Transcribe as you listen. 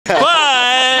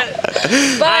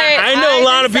I know a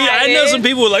lot of people. I know some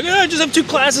people who are like, oh, I just have 2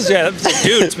 classes. Yeah, like,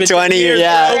 dude, it's been 20 years.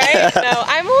 Yeah. Right? No,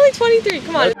 I'm only 23.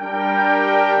 Come on.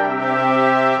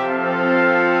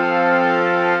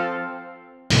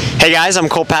 Hey guys, I'm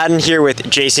Cole Paton here with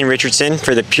Jason Richardson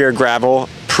for the Pure Gravel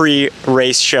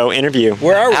pre-race show interview.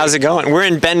 Where are we? How's it going? We're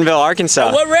in Bentonville,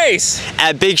 Arkansas. What race?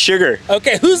 At Big Sugar.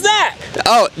 Okay, who's that?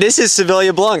 Oh, this is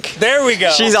Savilia Blunk. There we go.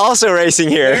 She's also racing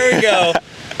here. There we go.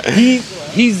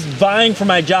 He's vying for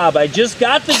my job. I just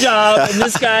got the job, and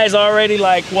this guy's already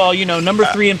like, well, you know, number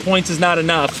 3 in points is not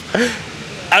enough.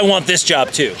 I want this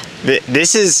job too.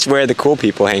 This is where the cool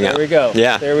people hang out. There we go.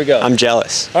 Yeah. There we go. I'm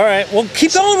jealous. All right. Well,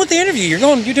 keep going with the interview.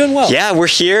 You're doing well. Yeah, we're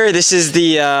here. This is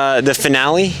the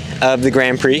finale of the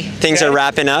Grand Prix. Things are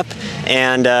wrapping up,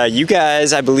 and you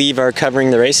guys, I believe, are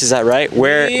covering the race. Is that right?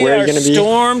 Where are you going to be?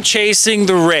 Storm chasing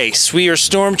the race. We are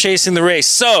storm chasing the race.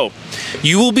 So,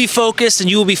 you will be focused, and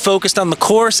you will be focused on the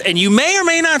course, and you may or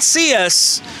may not see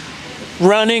us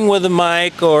running with a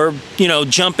mic or, you know,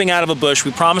 jumping out of a bush.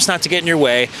 We promise not to get in your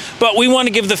way, but we want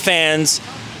to give the fans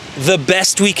the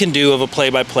best we can do of a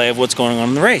play-by-play of what's going on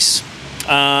in the race.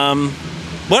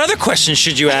 What other questions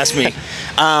should you ask me?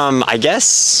 I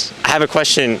guess I have a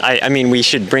question. I mean, we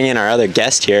should bring in our other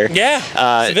guest here. Yeah,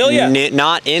 Savilia.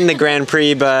 Not in the Grand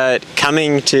Prix, but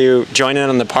coming to join in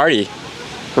on the party.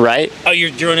 Right? Oh, you're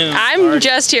joining. I'm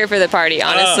just here for the party,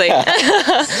 honestly.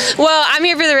 Oh. Well, I'm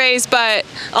here for the race, but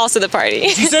also the party.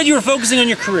 You said you were focusing on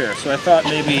your career, so I thought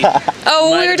maybe.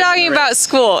 Oh, we were talking about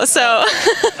school, so.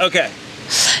 Okay.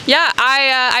 Yeah,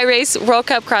 I race World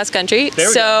Cup cross country,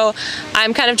 so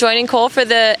I'm kind of joining Cole for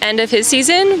the end of his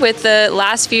season with the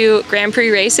last few Grand Prix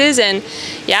races, and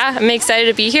yeah, I'm excited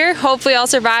to be here. Hopefully, I'll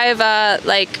survive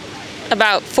like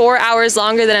about 4 hours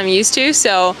longer than I'm used to,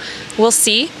 so we'll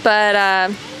see. But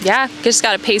yeah, just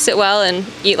gotta pace it well and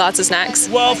eat lots of snacks.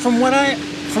 Well, from what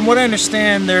I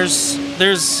understand,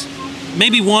 there's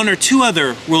maybe 1 or 2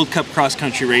 other World Cup cross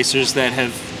country racers that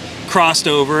have crossed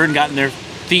over and gotten their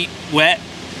feet wet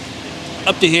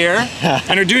up to here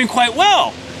and are doing quite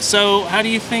well. So how do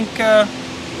you think,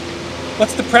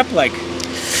 what's the prep like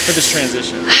for this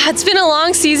transition? It's been a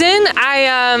long season.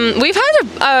 We've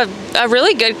had a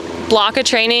really good block of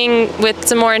training with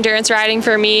some more endurance riding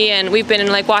for me, and we've been in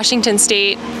like Washington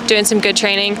State doing some good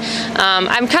training.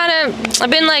 I've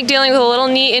been like dealing with a little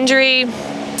knee injury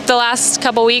the last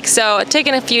couple weeks, so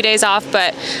taking a few days off,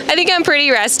 but I think I'm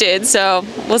pretty rested, so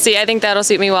we'll see. I think that'll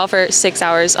suit me well for 6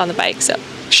 hours on the bike. So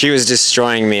she was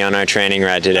destroying me on our training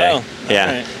ride today. Oh,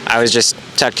 yeah, right. I was just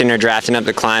tucked in her drafting up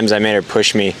the climbs. I made her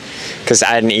push me because I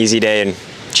had an easy day, and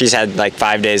she's had like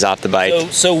 5 days off the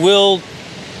bike. So will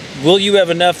you have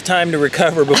enough time to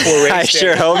recover before race day? I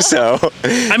sure hope so.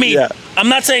 I mean, I'm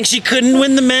not saying she couldn't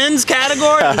win the men's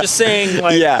category. I'm just saying,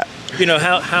 like, yeah. You know,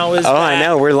 how is Oh, that I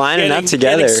know. We're lining up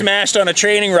together. Getting smashed on a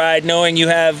training ride, knowing you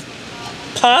have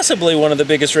possibly one of the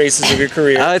outer races of your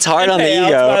career. Oh, it's hard on the payouts,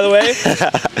 ego. by the way.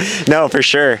 No, for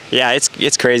sure. Yeah,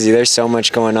 it's crazy. There's so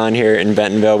much going on here in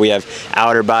Bentonville. We have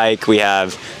Outer Bike, we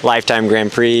have Lifetime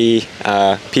Grand Prix,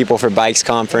 People for Bikes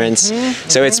Conference.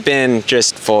 So it's been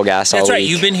just full gas all week. That's right.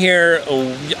 You've been here.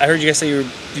 I heard you guys say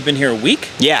you've been here a week.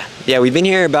 Yeah, we've been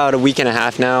here about a week and a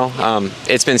half now.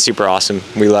 It's been super awesome.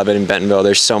 We love it in Bentonville.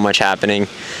 There's so much happening.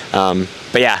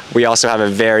 But yeah, we also have a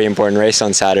very important race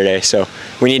on Saturday, so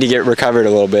we need to get recovered a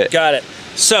little bit. Got it.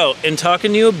 So, in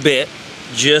talking to you a bit,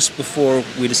 just before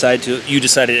you decided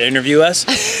to interview us,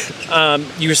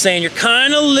 you were saying you're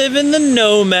kind of living the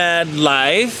nomad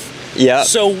life. Yeah.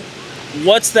 So,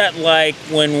 what's that like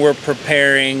when we're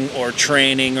preparing or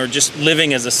training or just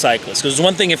living as a cyclist? Because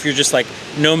one thing if you're just like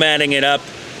nomading it up,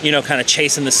 you know, kind of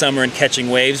chasing the summer and catching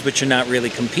waves, but you're not really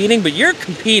competing, but you're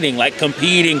competing, like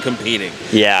competing.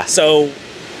 Yeah. So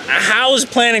how is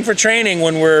planning for training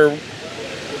when we're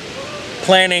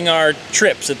planning our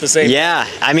trips at the same time? Yeah,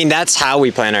 I mean, that's how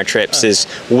we plan our trips, is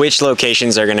which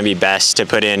locations are going to be best to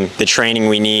put in the training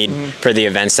we need for the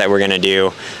events that we're going to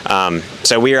do.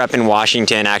 So we are up in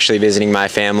Washington actually visiting my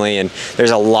family, and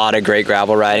there's a lot of great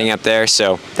gravel riding up there,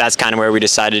 so that's kind of where we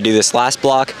decided to do this last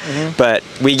block. But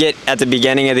we get at the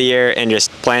beginning of the year and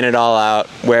just plan it all out,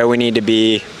 where we need to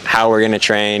be, how we're going to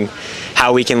train,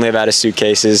 how we can live out of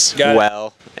suitcases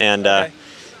well, and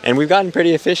we've gotten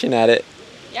pretty efficient at it.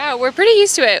 Yeah, we're pretty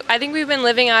used to it. I think we've been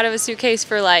living out of a suitcase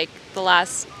for like the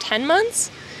last 10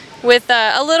 months with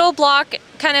a little block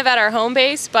kind of at our home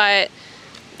base, but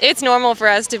it's normal for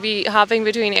us to be hopping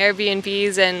between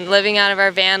Airbnbs and living out of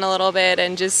our van a little bit,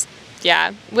 and just,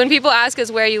 yeah. When people ask us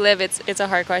where you live, it's a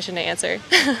hard question to answer.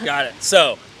 Got it.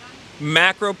 So,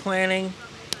 macro planning,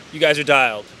 you guys are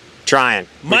dialed. Trying.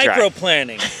 Micro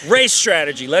planning, race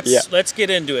strategy. Let's get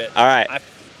into it. All right.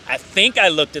 I think I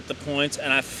looked at the points,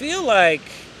 and I feel like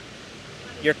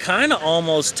you're kind of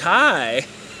almost tied.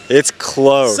 It's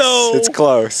close. So, it's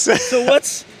close. So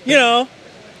what's, you know,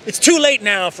 it's too late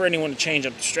now for anyone to change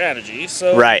up the strategy.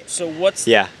 So Right. So what's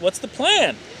the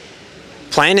plan?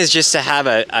 Plan is just to have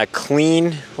a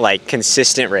clean, like,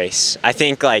 consistent race. I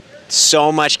think, like,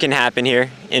 so much can happen here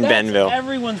in Bentonville.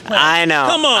 Everyone's plan. I know.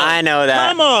 Come on. I know that.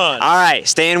 Come on. All right,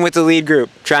 staying with the lead group.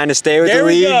 Trying to stay with the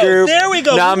lead group. There we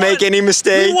go. Not make any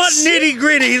mistakes. We want nitty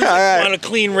gritty. Who right. want a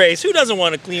clean race? Who doesn't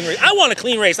want a clean race? I want a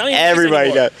clean race. I don't even Everybody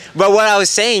race anymore. does. But what I was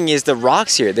saying is the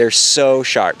rocks here, they're so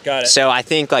sharp. Got it. So I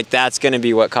think, like, that's going to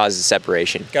be what causes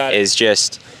separation. Got it. Is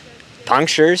just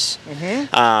punctures.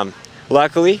 Mm-hmm.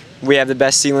 Luckily, we have the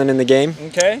best sealant in the game.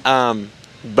 Okay.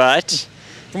 But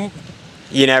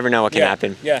you never know what can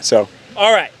happen. Yeah. So.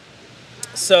 All right.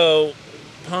 So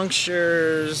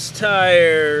punctures,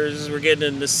 tires. We're getting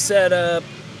into setup.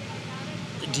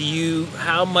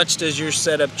 How much does your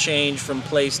setup change from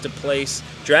place to place?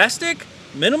 Drastic?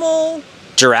 Minimal?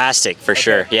 Drastic for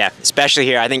sure, yeah. Especially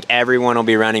here, I think everyone will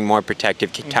be running more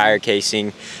protective tire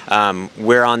casing.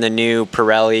 We're on the new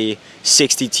Pirelli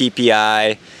 60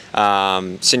 TPI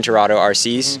Cinturado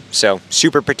RCs, so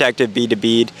super protective bead to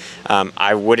bead.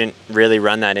 I wouldn't really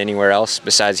run that anywhere else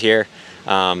besides here,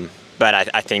 but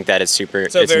I think that it's super.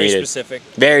 So it's very needed. specific.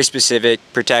 Very specific,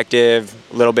 protective,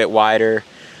 a little bit wider.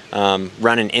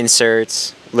 Running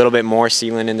inserts, a little bit more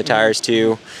sealant in the tires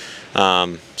too.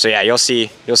 So yeah, you'll see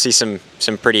some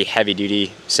pretty heavy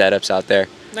duty setups out there.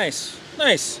 Nice,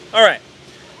 nice. All right.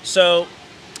 So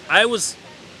I was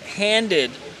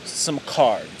handed some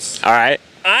cards. All right.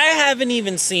 I haven't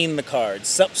even seen the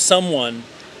cards. Someone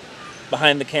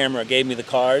behind the camera gave me the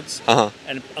cards,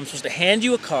 and I'm supposed to hand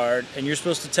you a card, and you're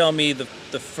supposed to tell me the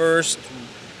first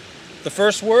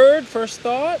word, first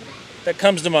thought that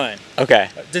comes to mind. Okay.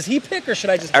 Does he pick, or should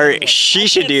I just? Or she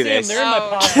should do this. They're in my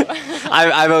pocket.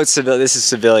 I vote Sevilla. This is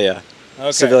Savilia. Okay.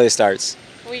 Savilia starts.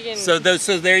 We can. So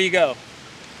there you go.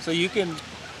 So you can.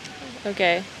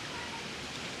 Okay.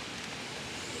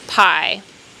 Pie.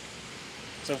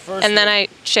 So first. And then I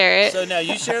share it. So now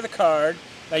you share the card.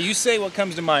 Now you say what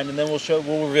comes to mind, and then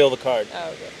we'll reveal the card. Oh,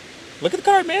 okay. Look at the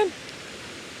card, man.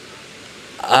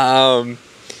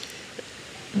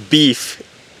 Beef.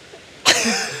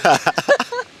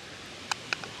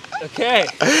 Okay.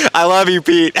 I love you,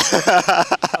 Pete.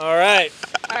 All right.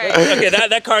 All right. Okay,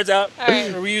 that card's out. All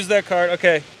right. We use that card.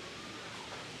 Okay.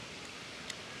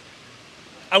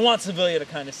 I want Savilia to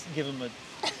kind of give him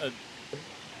a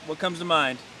what comes to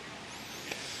mind.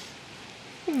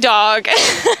 Dog.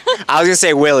 I was gonna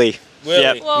say Willie. Willie.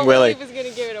 Yep, Well, Willie. Willie was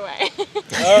gonna give it away.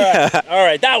 All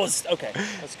right. That was okay.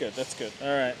 That's good. That's good. All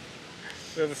right.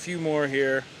 We have a few more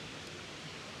here.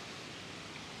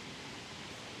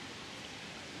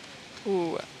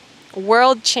 Ooh.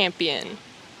 World champion.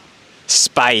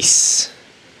 Spice.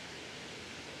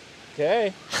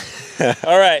 Okay.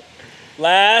 All right.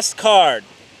 Last card.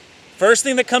 First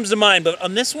thing that comes to mind, but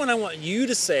on this one, I want you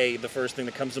to say the first thing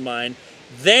that comes to mind,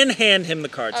 then hand him the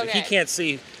card so he Okay. can't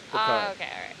see the card. Okay, all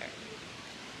right.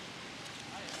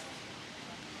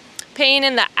 Pain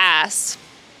in the ass.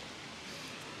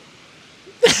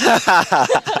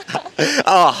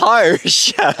 Oh,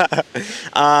 harsh.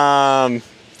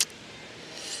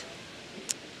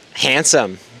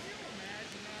 Handsome.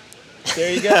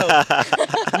 There you go.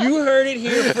 You heard it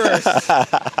here first.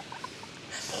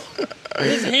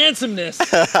 His handsomeness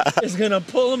is going to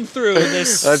pull him through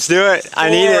this Let's do it. I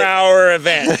need it. 4-hour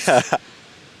event.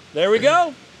 There we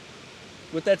go.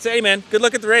 With that said, man, good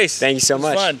luck at the race. Thank you so It was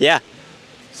much. fun. Yeah.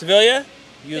 Savilia,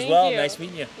 you as Thank well. you. Nice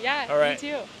meeting you. Yeah, All right. me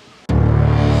too.